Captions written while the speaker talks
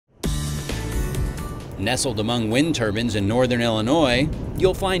Nestled among wind turbines in northern Illinois,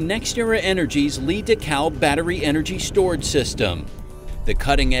 you'll find NextEra Energy's lead-to-cow battery energy storage system. The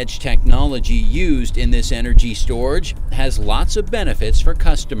cutting-edge technology used in this energy storage has lots of benefits for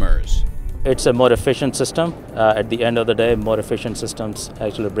customers. It's a more efficient system. At the end of the day, more efficient systems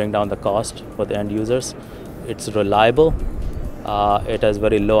actually bring down the cost for the end users. It's reliable, it has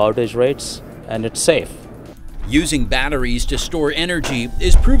very low outage rates, and it's safe. Using batteries to store energy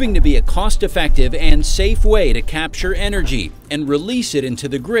is proving to be a cost-effective and safe way to capture energy and release it into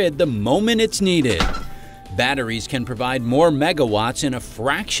the grid the moment it's needed. Batteries can provide more megawatts in a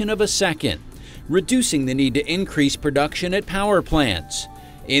fraction of a second, reducing the need to increase production at power plants.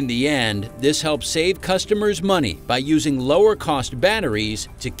 In the end, this helps save customers money by using lower-cost batteries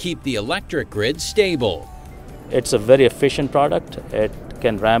to keep the electric grid stable. It's a very efficient product. It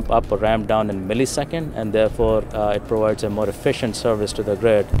can ramp up or ramp down in milliseconds, and therefore it provides a more efficient service to the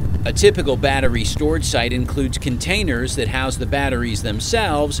grid. A typical battery storage site includes containers that house the batteries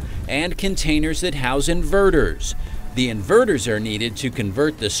themselves and containers that house inverters. The inverters are needed to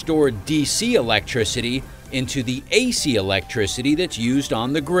convert the stored DC electricity into the AC electricity that's used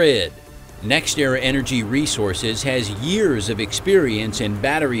on the grid. NextEra Energy Resources has years of experience in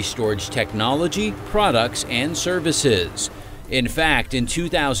battery storage technology, products, and services. In fact, in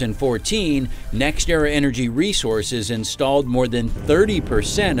 2014, NextEra Energy Resources installed more than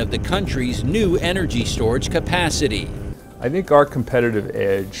 30% of the country's new energy storage capacity. I think our competitive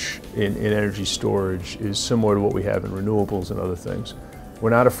edge in energy storage is similar to what we have in renewables and other things. We're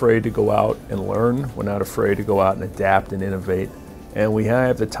not afraid to go out and learn. We're not afraid to go out and adapt and innovate. And we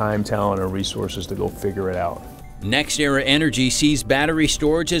have the time, talent, and resources to go figure it out. NextEra Energy sees battery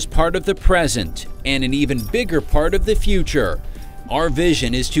storage as part of the present and an even bigger part of the future. Our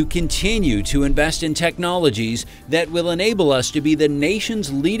vision is to continue to invest in technologies that will enable us to be the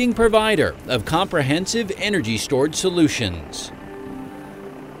nation's leading provider of comprehensive energy storage solutions.